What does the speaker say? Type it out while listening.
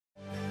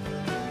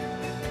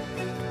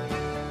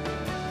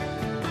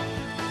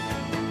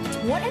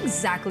What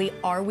exactly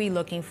are we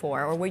looking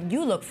for, or what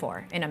you look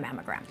for in a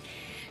mammogram?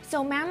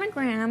 So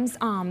mammograms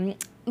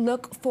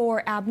look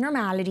for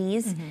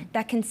abnormalities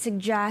that can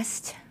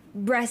suggest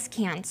breast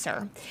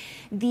cancer.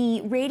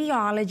 The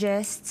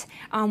radiologist,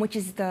 which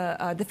is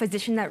the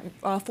physician that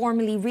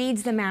formally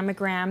reads the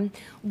mammogram,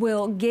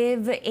 will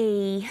give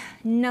a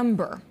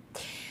number.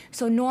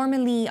 So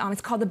normally,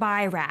 it's called the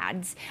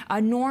BI-RADS.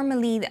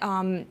 Normally,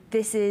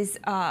 this is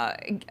a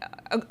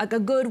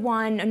good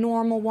one. A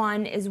normal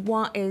one is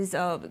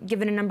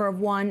given a number of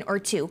 1 or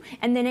 2,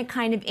 and then it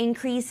kind of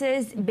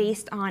increases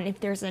based on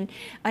if there's an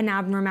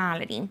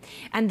abnormality.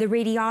 And the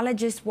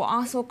radiologist will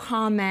also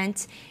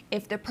comment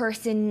if the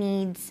person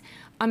needs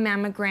a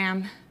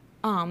mammogram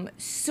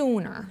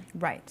sooner.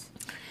 Right.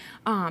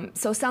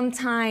 So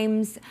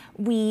sometimes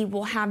we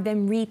will have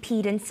them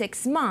repeat in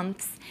 6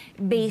 months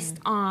based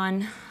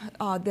on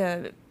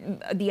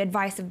the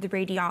advice of the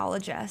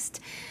radiologist.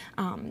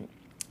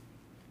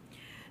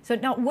 So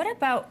now, what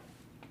about,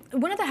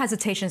 one of the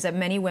hesitations that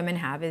many women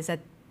have is that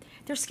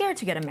they're scared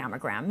to get a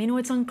mammogram. You know,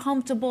 it's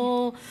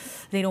uncomfortable,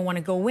 they don't want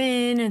to go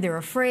in, and they're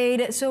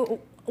afraid. So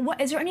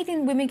is there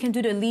anything women can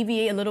do to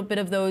alleviate a little bit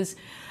of those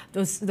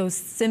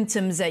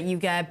symptoms that you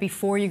get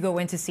before you go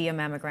in to see a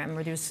mammogram,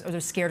 or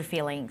those scared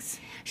feelings?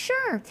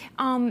 Sure.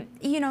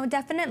 You know,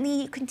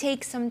 definitely you can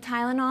take some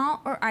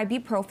Tylenol or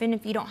ibuprofen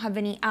if you don't have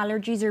any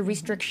allergies or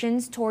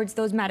restrictions towards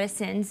those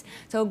medicines.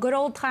 So good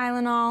old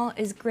Tylenol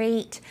is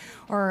great,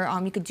 or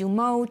you could do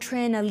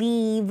Motrin,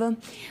 Aleve.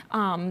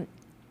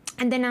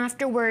 And then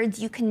afterwards,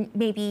 you can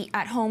maybe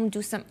at home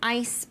do some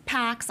ice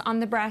packs on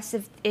the breast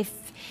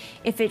if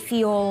it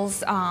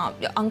feels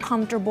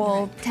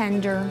uncomfortable,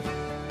 tender.